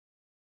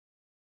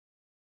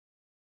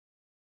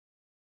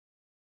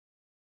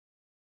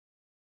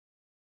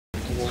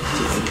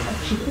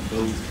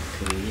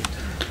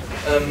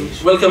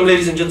Welcome,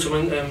 ladies and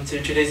gentlemen,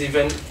 to today's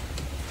event.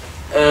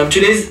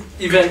 Today's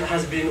event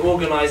has been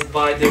organized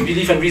by the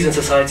Belief and Reason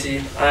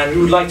Society, and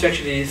we would like to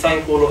actually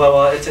thank all of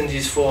our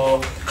attendees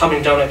for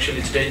coming down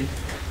actually today.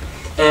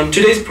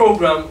 Today's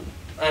program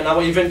and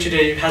our event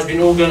today has been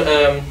organized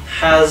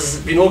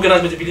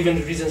by the Belief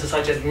and Reason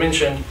Society, as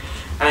mentioned,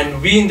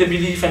 and we in the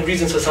Belief and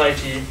Reason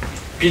Society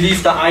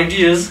believe that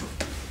ideas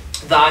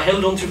that are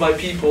held onto by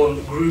people,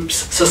 groups,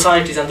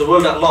 societies and the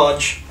world at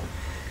large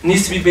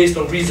needs to be based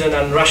on reason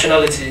and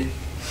rationality.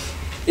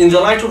 In the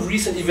light of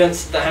recent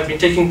events that have been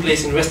taking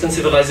place in Western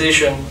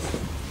civilization,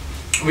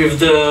 with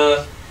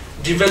the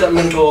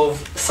development of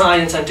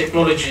science and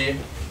technology,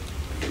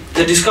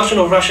 the discussion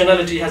of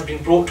rationality has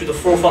been brought to the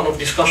forefront of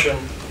discussion.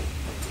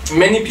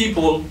 Many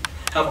people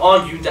have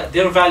argued that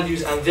their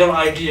values and their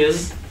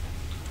ideas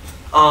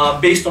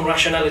are based on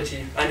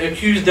rationality and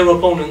accused their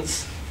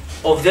opponents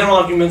of their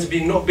arguments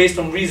being not based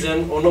on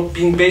reason or not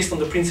being based on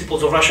the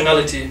principles of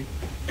rationality.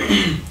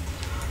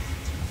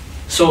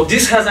 So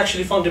this has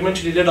actually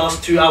fundamentally led us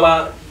to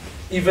our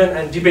event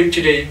and debate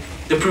today,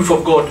 the proof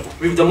of God,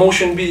 with the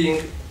motion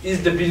being,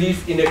 is the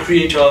belief in a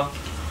creator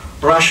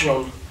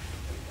rational?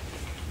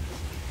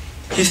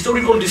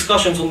 Historical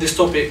discussions on this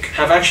topic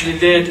have actually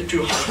led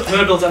to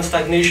hurdles and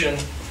stagnation,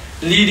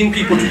 leading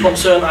people to form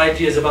certain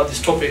ideas about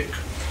this topic.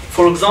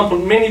 For example,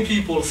 many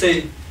people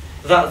say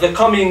that the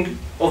coming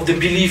of the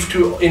belief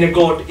in a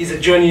God is a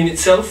journey in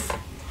itself,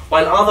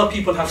 while other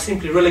people have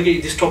simply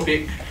relegated this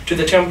topic to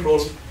the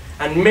temporal,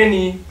 and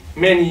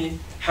many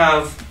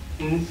have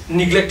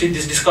neglected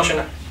this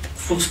discussion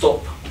full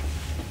stop.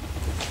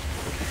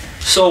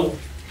 So,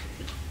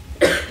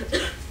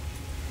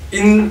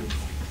 in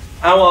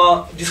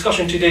our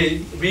discussion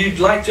today, we'd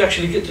like to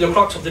actually get to the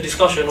crux of the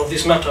discussion of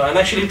this matter and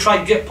actually try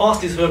to get past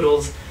these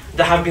hurdles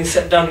that have been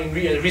set down in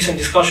recent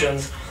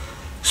discussions.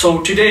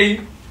 So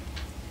today,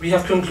 we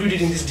have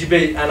concluded in this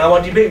debate, and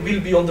our debate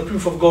will be on the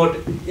proof of God,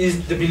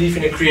 is the belief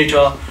in a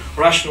creator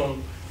rational?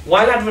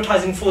 While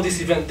advertising for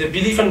this event, the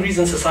Belief and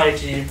Reason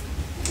Society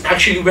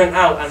actually went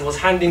out and was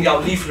handing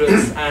out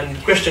leaflets and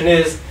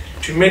questionnaires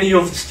to many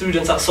of the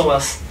students at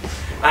SOAS.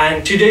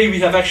 And today we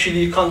have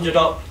actually conjured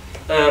up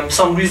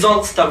some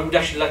results that we would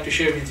actually like to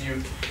share with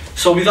you.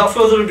 So without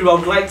further ado, I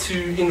would like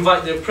to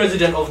invite the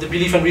president of the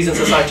Belief and Reason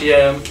Society,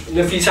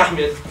 Nafis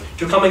Ahmed,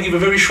 to come and give a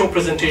very short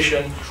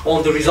presentation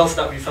on the results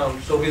that we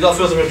found. So without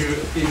further ado,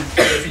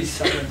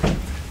 Nafis Ahmed.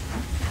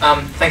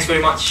 Thanks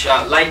very much.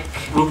 Like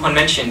Rupan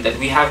mentioned, that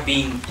we have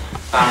been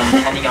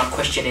handing out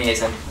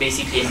questionnaires and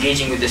basically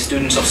engaging with the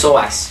students of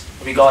SOAS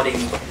regarding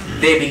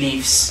their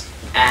beliefs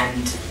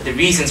and the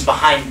reasons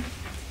behind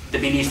the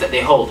beliefs that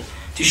they hold,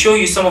 to show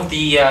you some of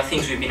the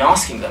things we've been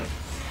asking them.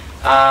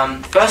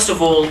 First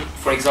of all,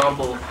 for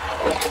example,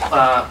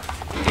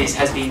 this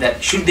has been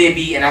that should there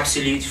be an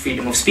absolute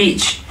freedom of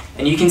speech?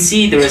 And you can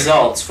see the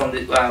results from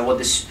what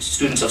the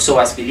students of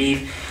SOAS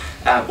believe.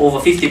 Over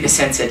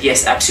 50% said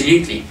yes,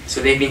 absolutely.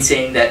 So they've been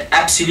saying that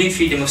absolute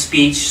freedom of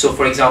speech, so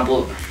for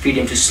example,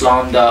 freedom to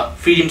slander,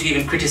 freedom to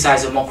even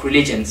criticize or mock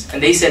religions.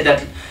 And they said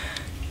that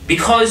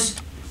because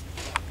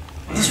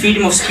this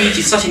freedom of speech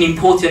is such an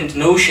important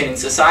notion in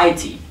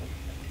society,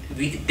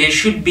 there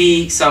should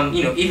be some,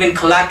 even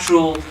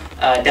collateral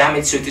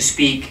damage, so to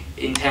speak,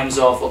 in terms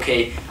of,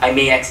 okay, I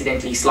may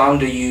accidentally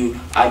slander you,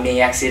 I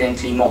may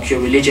accidentally mock your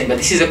religion, but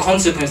this is a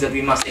consequence that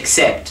we must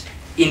accept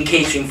in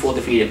catering for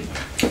the freedom.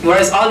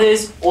 Whereas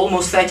others,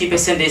 almost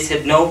 30%, they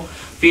said no,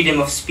 freedom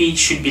of speech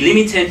should be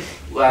limited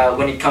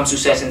when it comes to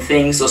certain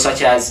things, so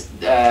such as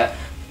the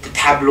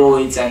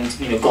tabloids and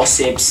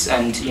gossips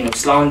and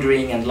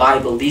slandering and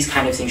libel. These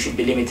kind of things should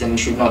be limited and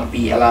should not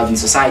be allowed in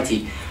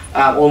society.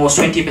 Almost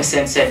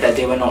 20% said that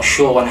they were not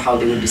sure on how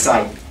they would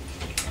decide.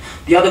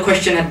 The other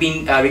question had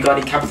been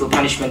regarding capital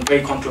punishment,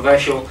 very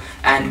controversial,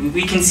 and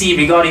we can see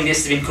regarding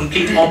this has been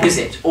complete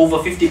opposite. Over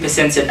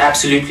 50% said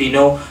absolutely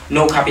no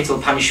capital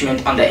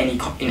punishment under any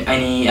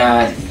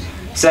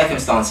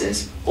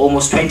circumstances.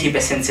 Almost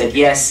 20% said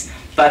yes,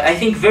 but I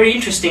think very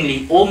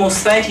interestingly,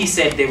 almost 30%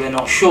 said they were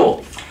not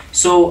sure.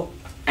 So,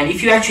 and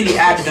if you actually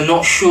add the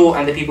not sure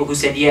and the people who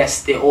said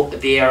yes,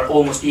 they are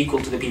almost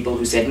equal to the people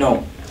who said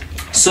no.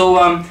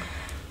 So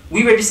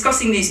we were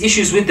discussing these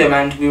issues with them,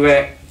 and we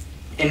were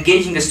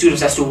engaging the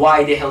students as to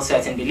why they held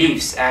certain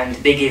beliefs, and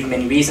they gave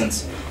many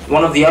reasons.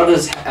 One of the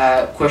others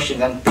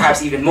questions, and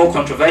perhaps even more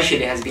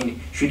controversially, has been,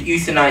 should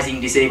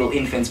euthanizing disabled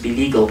infants be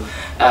legal?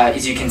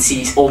 As you can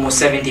see, almost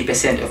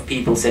 70% of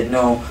people said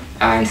no,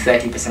 and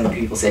 30% of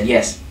people said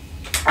yes.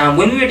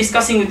 When we were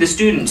discussing with the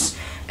students,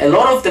 a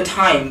lot of the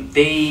time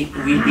we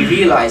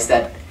realized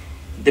that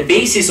the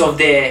basis of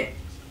their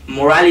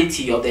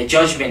morality or their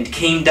judgment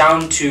came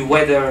down to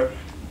whether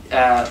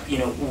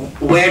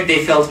where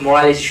they felt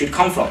morality should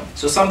come from.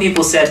 So some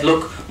people said,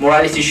 look,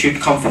 morality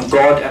should come from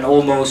God, and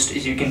almost,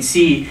 as you can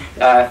see,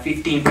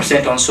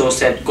 15% on SOAS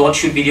said God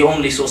should be the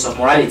only source of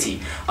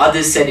morality.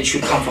 Others said it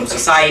should come from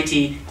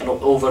society, and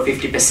over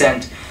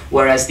 50%,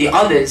 whereas the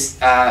others,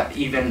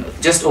 even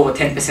just over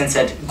 10%,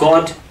 said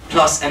God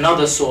plus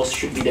another source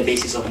should be the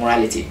basis of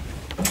morality.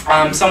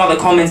 Some other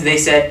comments, they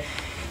said,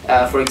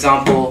 For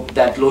example,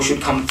 that law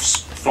should come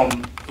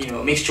from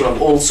a mixture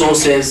of all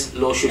sources,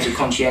 law should be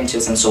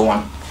conscientious, and so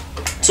on.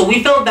 So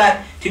we felt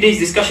that today's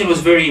discussion was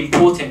very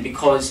important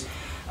because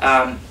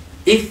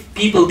if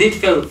people did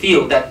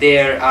feel that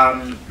their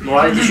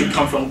morality should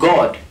come from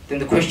God, then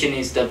the question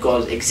is that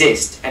God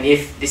exists. And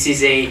if this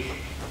is a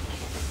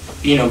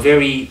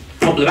very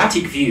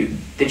problematic view,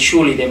 then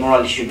surely their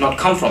morality should not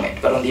come from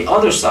it. But on the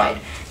other side,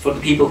 for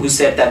the people who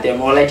said that their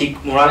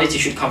morality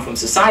should come from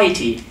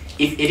society,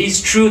 if it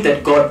is true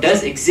that God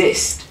does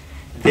exist,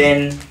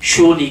 then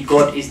surely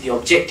God is the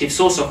objective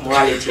source of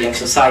morality and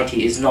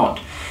society is not.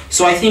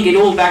 So I think it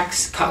all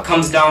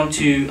comes down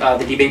to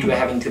the debate we're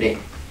having today.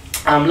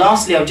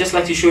 Lastly, I would just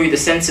like to show you the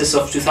census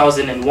of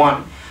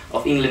 2001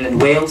 of England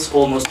and Wales.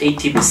 Almost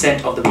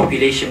 80% of the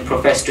population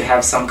professed to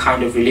have some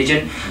kind of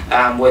religion,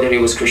 whether it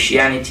was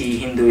Christianity,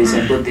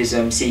 Hinduism,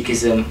 Buddhism,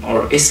 Sikhism,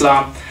 or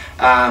Islam.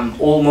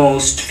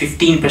 Almost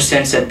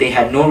 15% said they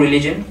had no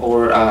religion,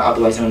 or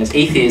otherwise known as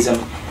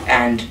atheism,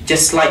 and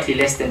just slightly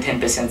less than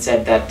 10%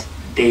 said that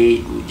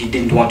they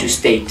didn't want to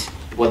state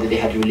whether they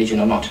had a religion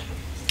or not.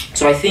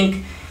 So I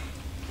think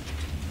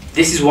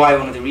this is why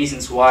one of the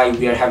reasons why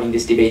we are having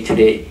this debate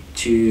today,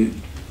 to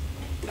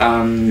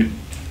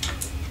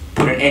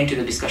put an end to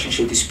the discussion,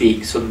 so to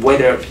speak. So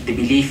whether the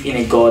belief in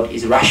a God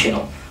is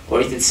rational,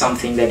 or is it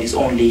something that is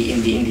only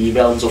in the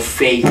realms of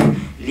faith,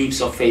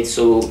 leaps of faith,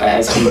 so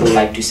as people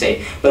like to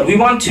say. But we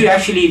want to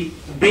actually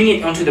bring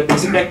it onto the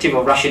perspective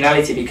of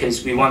rationality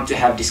because we want to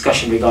have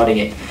discussion regarding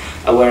it.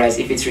 Whereas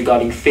if it's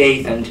regarding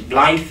faith and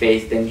blind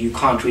faith, then you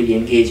can't really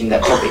engage in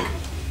that topic.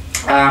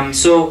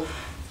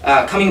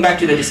 Coming back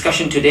to the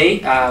discussion today,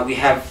 we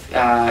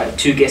have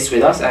two guests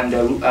with us, and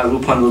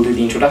Rupan will do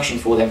the introduction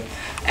for them.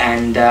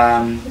 And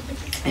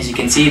as you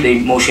can see, the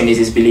motion is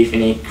his belief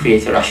in a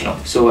creator rational.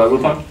 So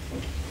Rupan.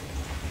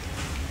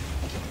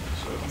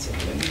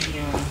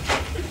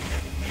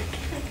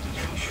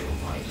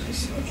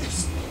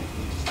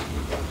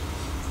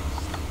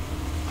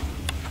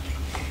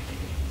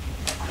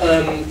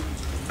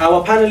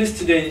 Our panelists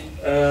today,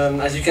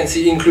 as you can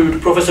see,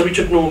 include Professor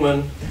Richard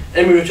Norman,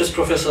 emeritus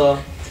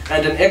professor,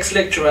 and an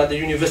ex-lecturer at the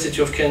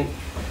University of Kent.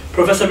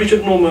 Professor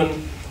Richard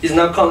Norman is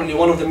now currently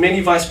one of the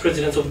many vice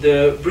presidents of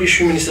the British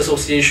Humanist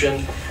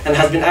Association and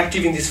has been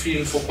active in this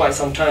field for quite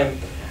some time.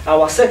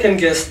 Our second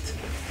guest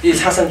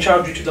is Hassan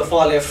Chaudhry to the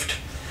far left,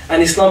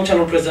 an Islam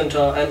Channel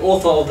presenter and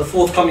author of the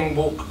forthcoming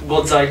book,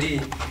 God's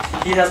ID.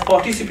 He has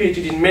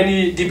participated in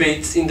many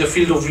debates in the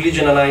field of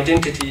religion and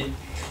identity,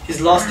 his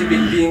last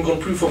debate being on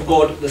proof of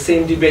God, the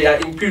same debate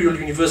at Imperial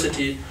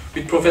University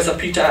with Professor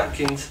Peter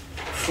Atkins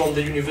from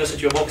the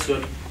University of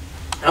Oxford.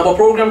 Our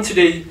program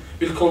today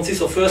will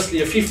consist of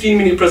firstly a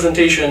 15-minute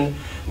presentation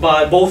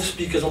by both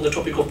speakers on the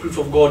topic of proof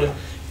of God,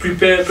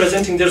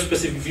 presenting their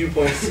specific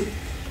viewpoints.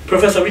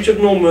 Professor Richard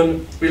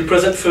Norman will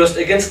present first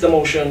against the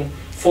motion,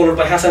 followed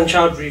by Hassan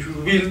Chaudhry,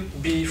 who will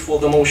be for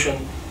the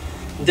motion.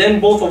 Then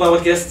both of our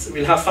guests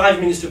will have 5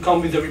 minutes to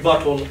come with the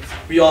rebuttal.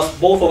 We ask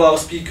both of our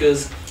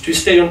speakers to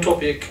stay on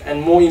topic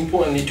and, more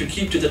importantly, to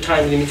keep to the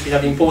time limit we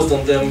have imposed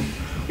on them.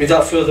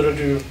 Without further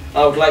ado,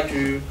 I would like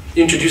to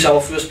introduce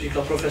our first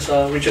speaker,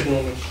 Professor Richard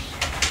Norman.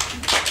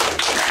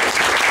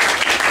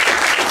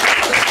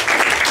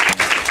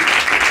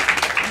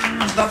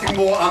 There's nothing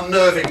more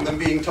unnerving than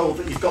being told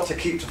that you've got to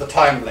keep to the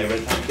time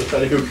limit,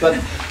 but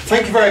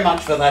thank you very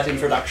much for that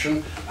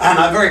introduction, and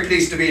I'm very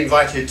pleased to be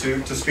invited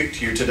to speak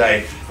to you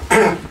today.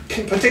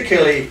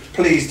 Particularly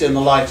pleased in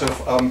the light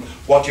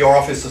of what your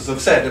officers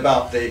have said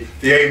about the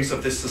aims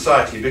of this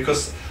society,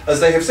 because, as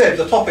they have said,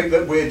 the topic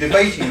that we're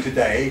debating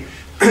today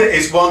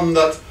is one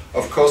that,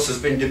 of course, has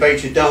been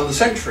debated down the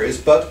centuries,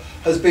 but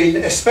has been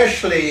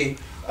especially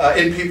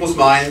in people's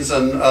minds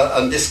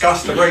and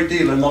discussed a great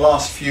deal in the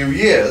last few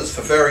years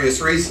for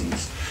various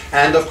reasons,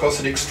 and, of course,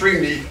 an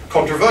extremely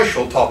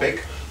controversial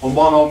topic, on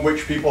one on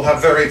which people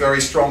have very, very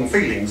strong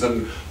feelings,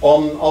 and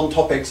on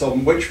topics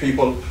on which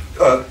people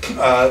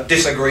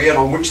disagree and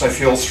on which they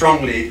feel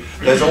strongly.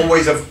 There's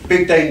always a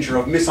big danger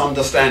of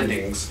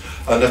misunderstandings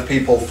and of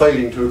people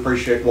failing to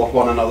appreciate what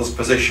one another's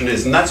position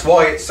is, and that's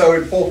why it's so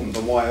important,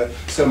 and why I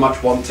so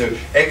much want to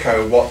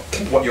echo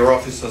what your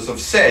officers have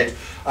said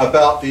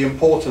about the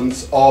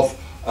importance of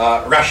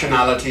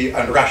rationality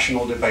and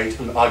rational debate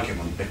and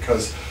argument,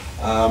 because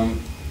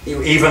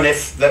even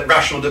if that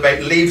rational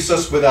debate leaves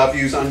us with our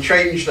views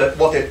unchanged, that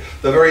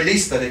the very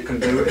least that it can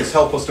do is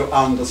help us to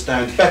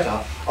understand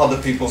better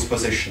other people's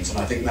positions, and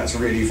I think that's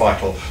really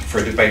vital for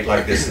a debate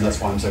like this, and that's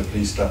why I'm so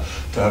pleased to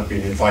have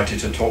been invited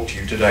to talk to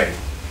you today.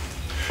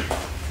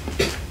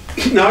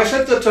 Now, I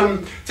said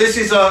that this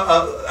is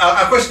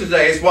our question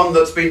today is one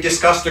that's been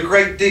discussed a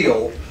great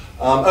deal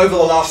over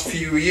the last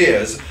few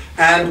years,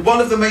 and one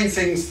of the main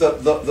things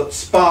that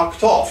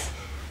sparked off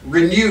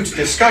renewed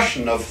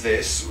discussion of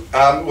this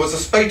was a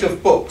spate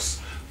of books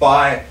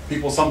by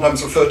people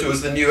sometimes referred to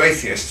as the New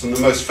Atheists, and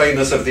the most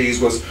famous of these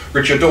was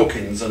Richard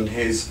Dawkins and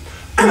his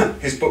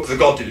book The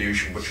God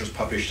Delusion, which was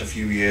published a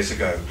few years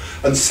ago.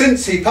 And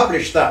since he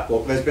published that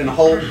book, there's been a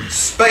whole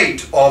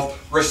spate of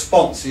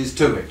responses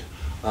to it.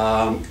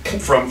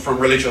 from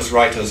religious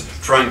writers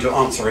trying to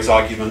answer his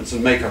arguments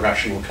and make a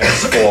rational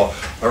case for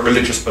a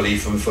religious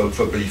belief and for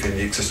belief in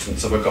the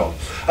existence of a God.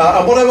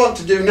 And what I want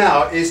to do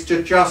now is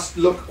to just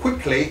look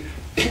quickly,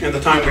 in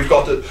the time we've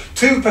got, at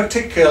two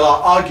particular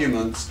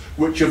arguments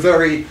which have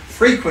very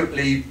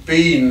frequently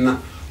been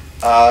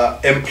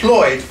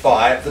employed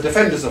by the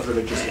defenders of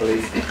religious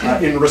belief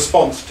in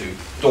response to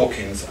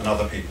Dawkins and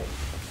other people.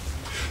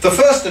 The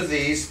first of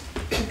these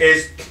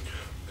is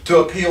to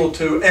appeal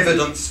to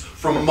evidence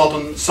from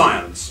modern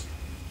science.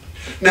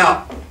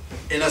 Now,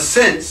 in a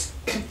sense,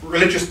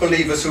 religious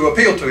believers who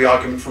appeal to the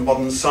argument from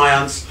modern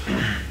science,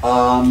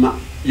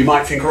 you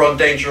might think are on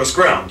dangerous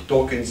ground.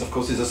 Dawkins, of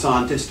course, is a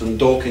scientist, and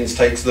Dawkins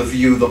takes the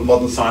view that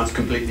modern science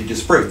completely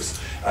disproves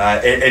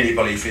any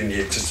belief in the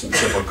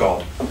existence of a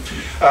God.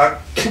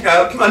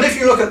 And if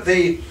you look at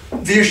the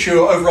issue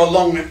over a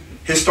long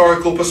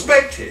historical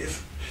perspective,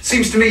 it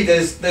seems to me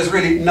there's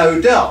really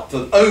no doubt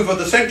that over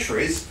the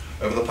centuries,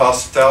 over the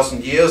past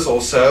 1,000 years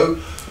or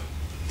so,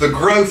 the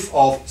growth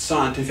of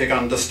scientific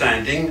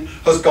understanding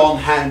has gone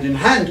hand in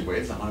hand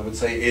with, and I would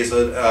say is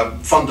a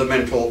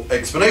fundamental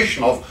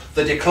explanation of,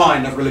 the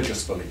decline of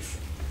religious belief.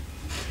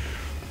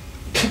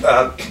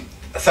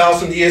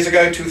 1,000 years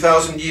ago,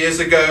 2,000 years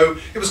ago,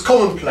 it was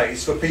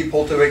commonplace for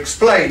people to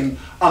explain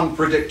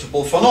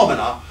unpredictable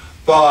phenomena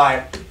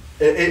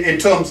in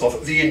terms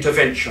of the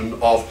intervention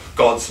of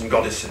gods and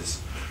goddesses.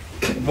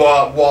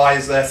 Why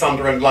is there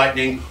thunder and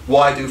lightning?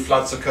 Why do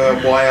floods occur?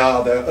 Why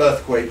are there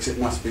earthquakes? It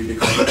must be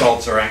because the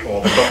gods are angry,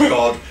 or the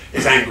God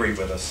is angry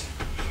with us.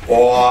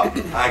 Or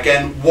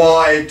again,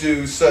 why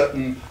do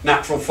certain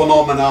natural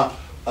phenomena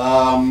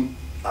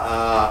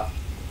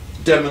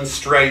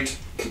demonstrate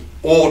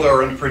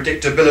order and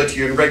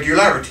predictability and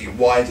regularity?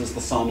 Why does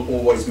the sun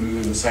always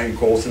move in the same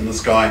course in the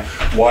sky?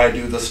 Why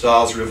do the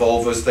stars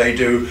revolve as they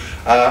do?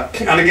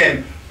 And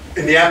again,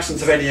 in the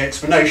absence of any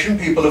explanation,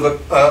 people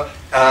have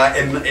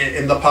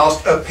in the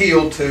past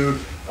appealed to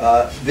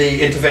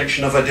the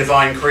intervention of a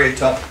divine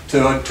creator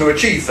to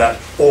achieve that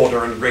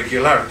order and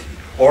regularity.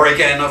 Or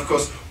again, of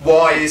course,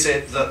 why is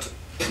it that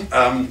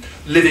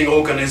living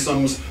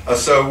organisms are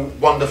so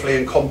wonderfully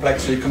and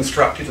complexly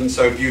constructed and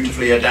so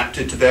beautifully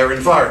adapted to their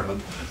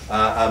environment?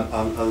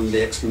 And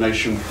the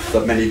explanation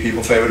that many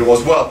people favoured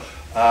was, well,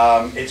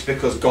 it's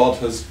because God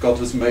has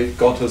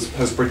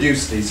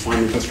produced these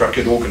finely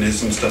constructed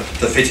organisms to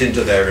fit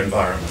into their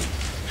environment.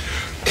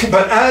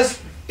 But as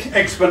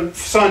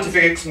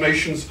scientific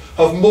explanations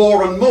have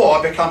more and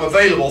more become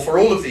available for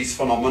all of these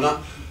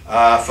phenomena,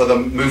 for the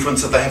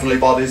movements of the heavenly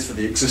bodies, for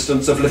the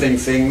existence of living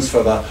things,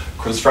 for the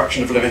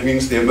construction of living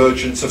things, the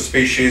emergence of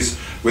species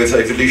with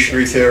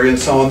evolutionary theory and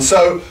so on.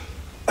 So,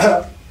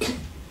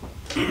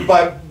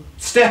 by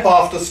step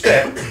after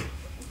step,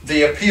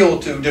 the appeal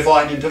to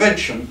divine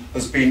intervention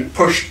has been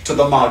pushed to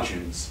the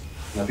margins.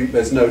 And I think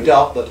there's no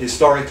doubt that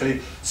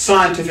historically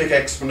scientific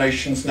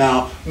explanations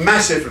now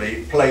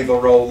massively play the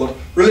role that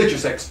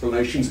religious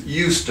explanations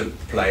used to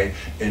play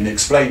in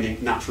explaining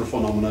natural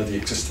phenomena, the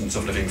existence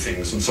of living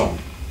things and so on.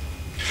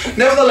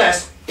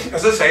 Nevertheless,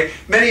 as I say,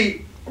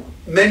 many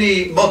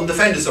modern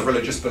defenders of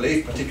religious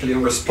belief, particularly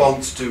in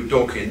response to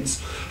Dawkins,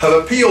 have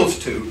appealed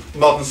to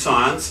modern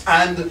science,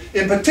 and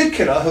in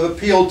particular have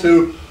appealed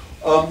to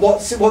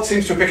what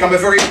seems to have become a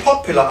very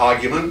popular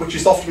argument, which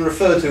is often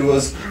referred to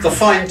as the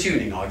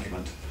fine-tuning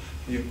argument.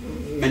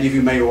 Many of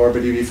you may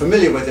already be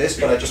familiar with this,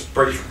 but I just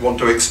briefly want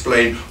to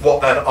explain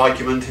what that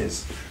argument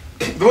is.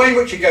 The way in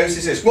which it goes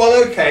is this: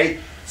 well, okay,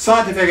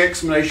 scientific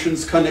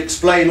explanations can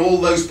explain all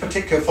those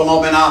particular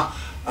phenomena,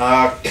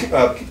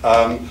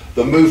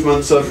 the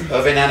movements of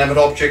inanimate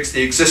objects,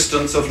 the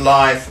existence of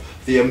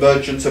life, the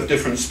emergence of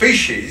different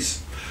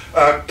species,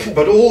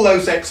 but all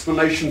those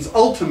explanations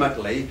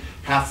ultimately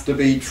have to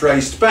be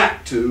traced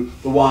back to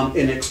the one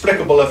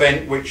inexplicable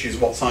event, which is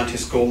what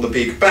scientists call the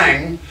Big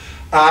Bang.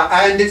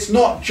 And it's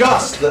not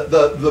just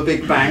the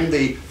Big Bang,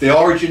 the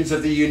origins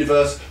of the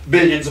universe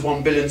billions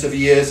upon billions of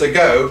years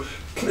ago.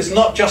 It's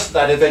not just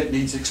that event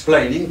needs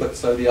explaining, but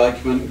so the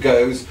argument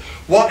goes,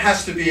 what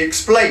has to be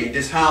explained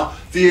is how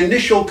the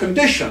initial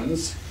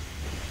conditions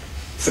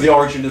for the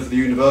origin of the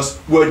universe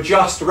were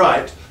just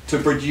right to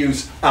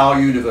produce our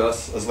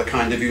universe as the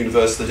kind of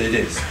universe that it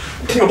is.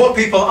 What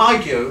people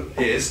argue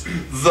is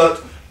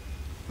that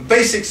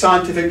basic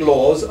scientific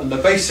laws and the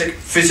basic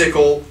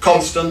physical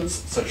constants,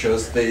 such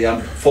as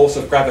the force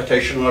of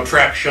gravitational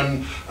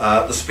attraction,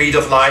 the speed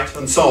of light,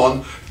 and so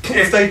on,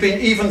 if they'd been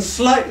even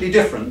slightly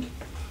different,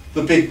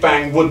 the Big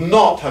Bang would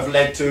not have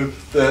led to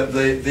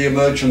the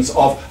emergence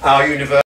of our universe.